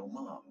 hero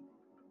mom.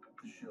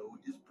 The show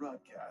is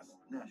broadcast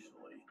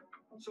nationally.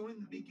 So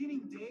in the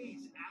beginning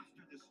days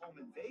after this home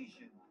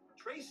invasion,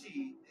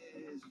 Tracy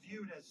is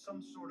viewed as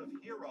some sort of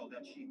hero,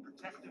 that she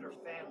protected her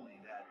family,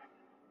 that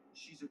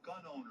she's a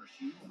gun owner,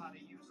 she knew how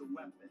to use a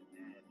weapon,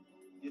 and,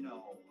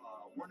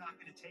 we're not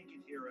going to take it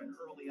here in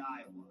Early,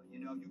 Iowa.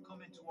 You come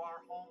into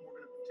our home,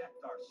 we're going to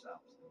protect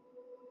ourselves.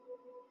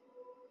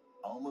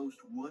 Almost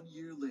 1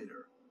 year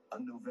later,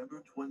 on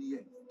November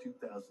 28th,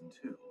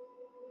 2002,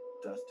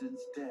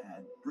 Dustin's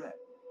dad, Brett,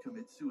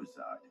 commits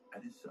suicide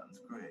at his son's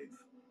grave.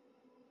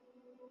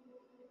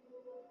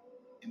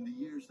 In the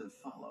years that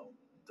follow,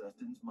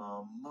 Dustin's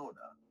mom,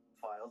 Mona,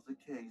 files a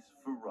case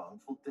for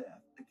wrongful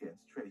death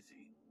against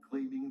Tracy,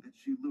 claiming that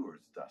she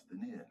lures Dustin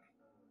in.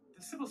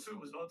 The civil suit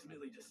was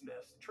ultimately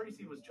dismissed.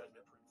 Tracy was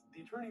judgment-proof.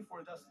 The attorney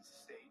for Dustin's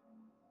estate,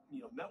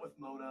 met with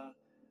Mona,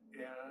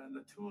 and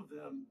the two of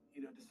them,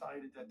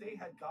 decided that they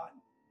had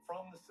gotten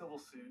from the civil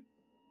suit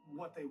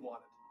what they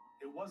wanted.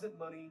 It wasn't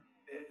money.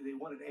 They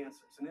wanted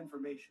answers and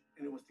information,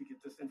 and it was to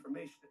get this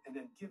information and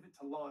then give it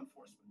to law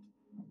enforcement.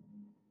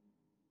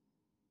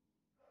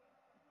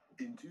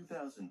 In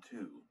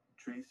 2002,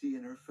 Tracy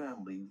and her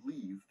family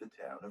leave the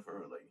town of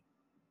Early.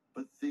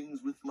 But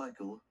things with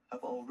Michael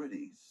have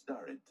already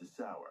started to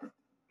sour.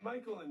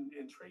 Michael and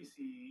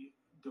Tracy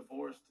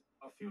divorced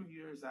a few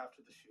years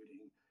after the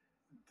shooting.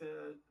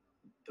 The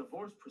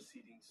divorce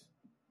proceedings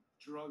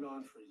drug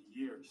on for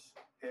years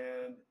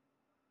and,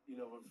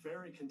 were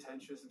very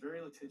contentious, very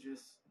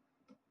litigious.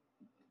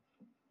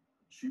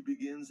 She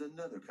begins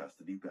another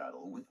custody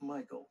battle with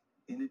Michael,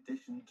 in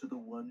addition to the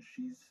one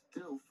she's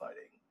still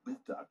fighting with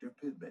Dr.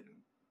 Pittman.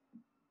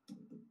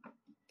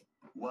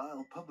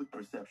 While public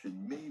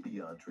perception may be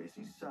on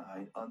Tracy's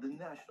side on the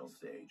national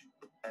stage,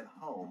 at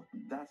home,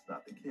 that's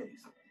not the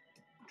case.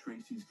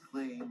 Tracy's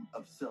claim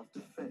of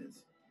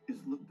self-defense is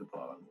looked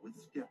upon with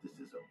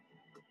skepticism.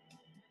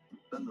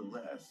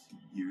 Nonetheless,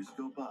 years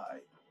go by,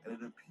 and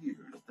it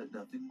appears that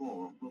nothing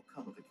more will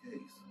come of the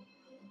case.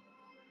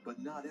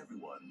 But not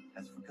everyone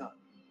has forgotten.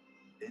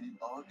 And in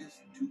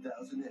August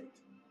 2008,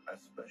 a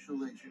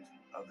special agent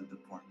of the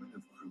Department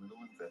of Criminal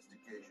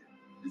Investigation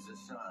is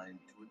assigned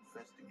to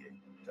investigate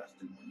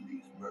Dustin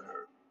Moody's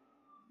murder.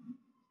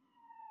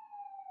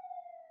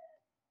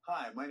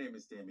 Hi, my name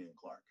is Damian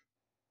Clark.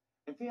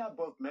 If you have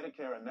both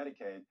Medicare and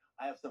Medicaid,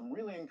 I have some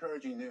really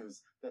encouraging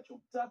news that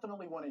you'll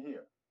definitely want to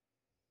hear.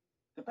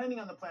 Depending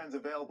on the plans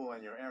available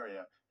in your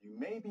area, you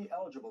may be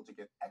eligible to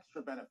get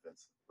extra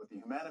benefits with the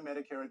Humana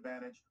Medicare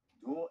Advantage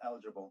Dual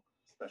Eligible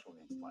Special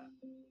Needs Plan.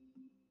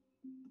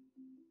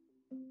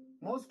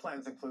 Most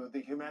plans include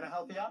the Humana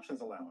Healthy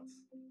Options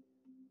Allowance,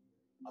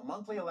 a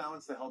monthly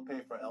allowance to help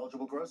pay for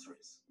eligible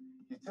groceries,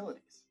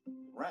 utilities,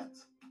 rent,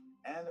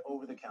 and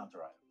over-the-counter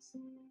items,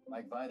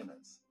 like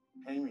vitamins,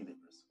 pain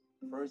relievers,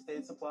 first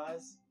aid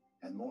supplies,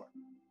 and more.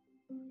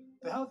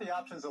 The Healthy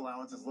Options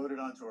allowance is loaded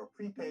onto a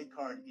prepaid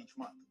card each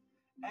month,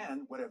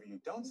 and whatever you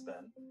don't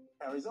spend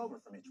carries over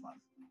from each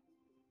month.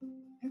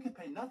 You can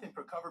pay nothing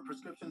for covered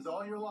prescriptions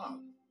all year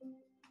long,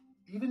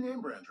 even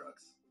name brand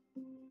drugs.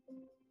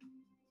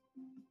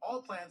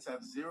 All plans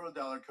have $0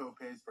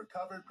 copays for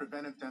covered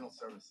preventive dental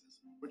services,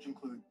 which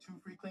include 2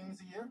 free cleanings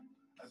a year,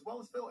 as well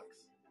as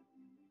fillings.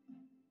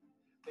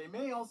 They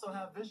may also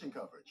have vision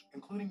coverage,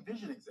 including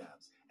vision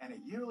exams, and a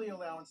yearly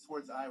allowance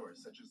towards eyewear,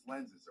 such as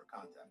lenses or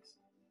contacts.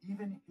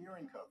 Even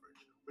hearing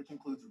coverage, which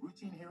includes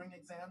routine hearing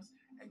exams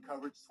and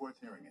coverage towards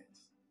hearing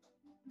aids.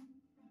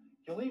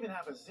 You'll even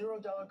have a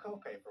 $0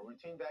 copay for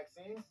routine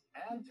vaccines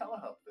and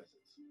telehealth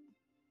visits.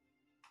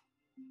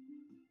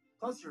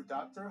 Plus, your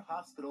doctor,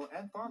 hospital,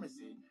 and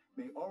pharmacy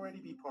may already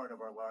be part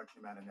of our large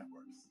Humana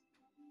networks.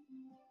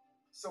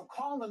 So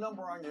call the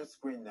number on your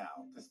screen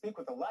now to speak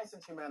with a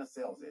licensed Humana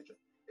sales agent.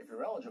 If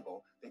you're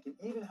eligible, they can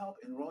even help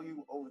enroll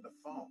you over the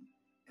phone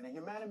in a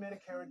Humana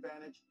Medicare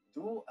Advantage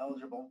dual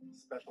eligible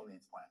special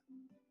needs plan.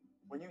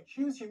 When you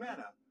choose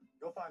Humana,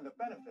 you'll find the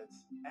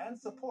benefits and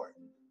support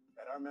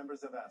that our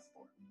members have asked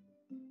for,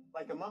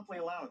 like a monthly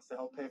allowance to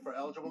help pay for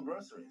eligible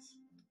groceries,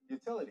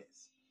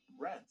 utilities,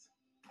 rent,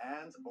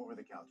 and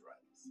over-the-counter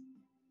items.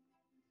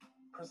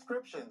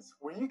 Prescriptions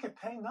where you could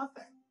pay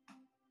nothing.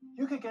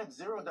 You could get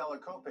 $0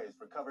 copays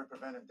for covered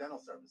preventive dental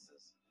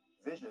services,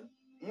 vision,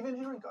 even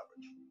hearing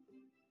coverage.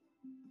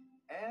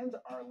 And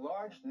our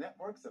large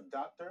networks of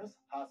doctors,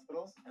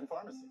 hospitals, and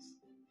pharmacies.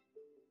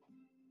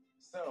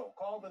 So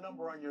call the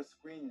number on your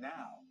screen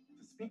now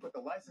to speak with a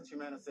licensed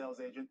Humana sales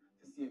agent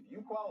to see if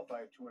you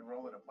qualify to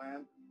enroll in a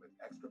plan with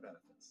extra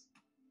benefits.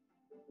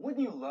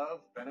 Wouldn't you love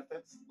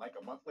benefits like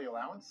a monthly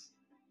allowance?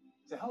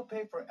 To help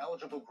pay for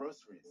eligible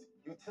groceries,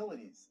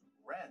 utilities,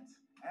 rent,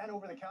 and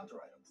over-the-counter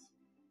items.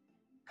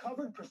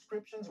 Covered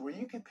prescriptions where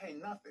you can pay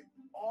nothing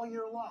all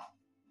year long,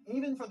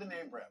 even for the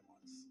name brand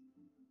ones.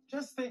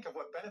 Just think of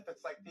what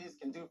benefits like these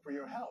can do for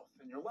your health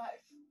and your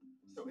life.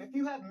 So if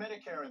you have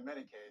Medicare and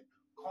Medicaid,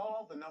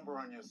 call the number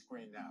on your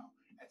screen now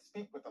and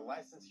speak with a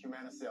licensed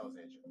Humana sales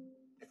agent.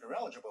 If you're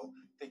eligible,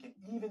 they can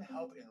even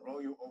help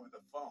enroll you over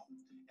the phone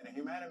in a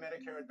Humana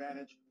Medicare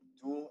Advantage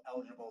dual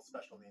eligible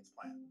special needs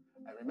plan.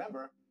 And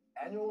remember,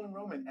 annual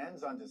enrollment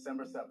ends on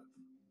December 7th.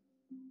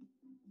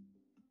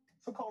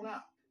 So call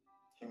now.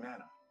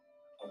 Humana,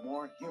 a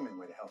more human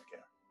way to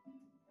healthcare.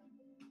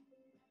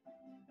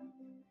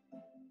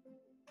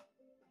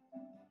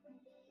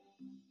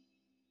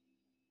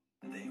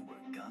 They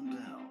were gunned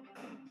down.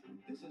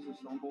 This is a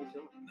Stone Cold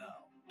Killer.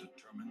 Now,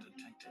 determined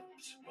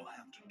detectives will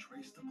have to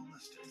trace the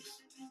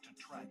ballistics to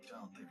track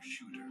down their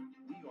shooter.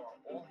 We are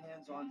all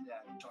hands on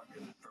deck.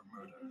 Targeted for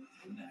murder.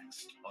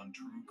 Next on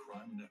True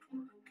Crime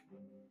Network.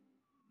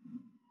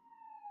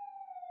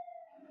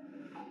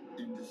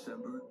 In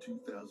December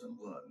 2001,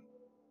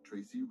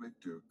 Tracy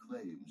Richter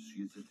claims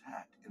she is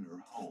attacked in her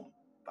home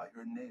by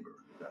her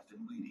neighbor,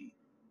 Dustin Weedy,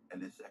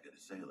 and a second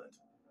assailant.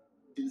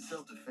 In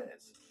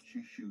self-defense,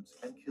 she shoots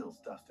and kills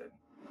Dustin.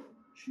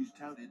 She's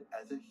touted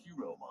as a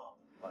hero mom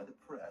by the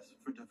press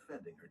for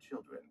defending her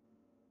children.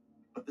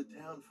 But the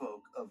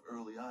townfolk of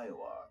early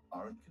Iowa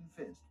aren't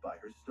convinced by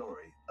her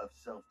story of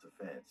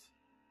self-defense.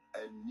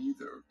 And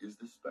neither is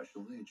the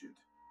special agent,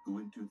 who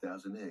in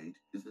 2008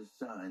 is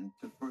assigned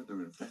to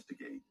further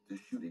investigate the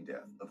shooting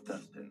death of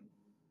Dustin.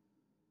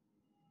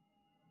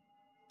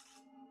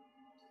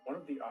 One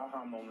of the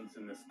aha moments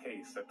in this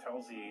case that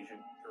tells the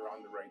agent you're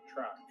on the right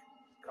track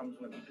comes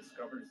when he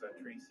discovers that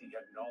Tracy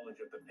had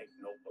knowledge of the pink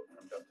notebook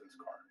from Dustin's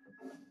car.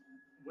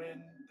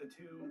 When the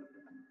two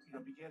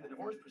began the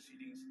divorce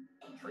proceedings,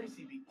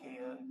 Tracy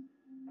began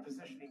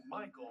positioning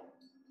Michael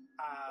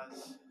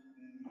as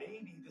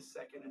maybe the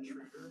second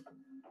intruder,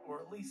 or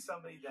at least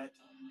somebody that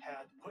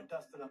had put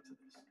Dustin up to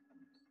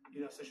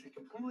this. So she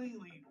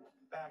completely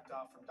backed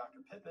off from Dr.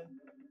 Pittman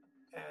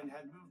and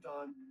had moved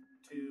on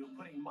to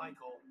putting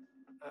Michael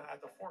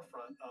at the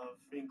forefront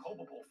of being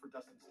culpable for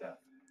Dustin's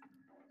death.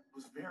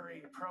 Was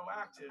very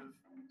proactive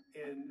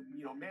in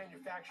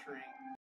manufacturing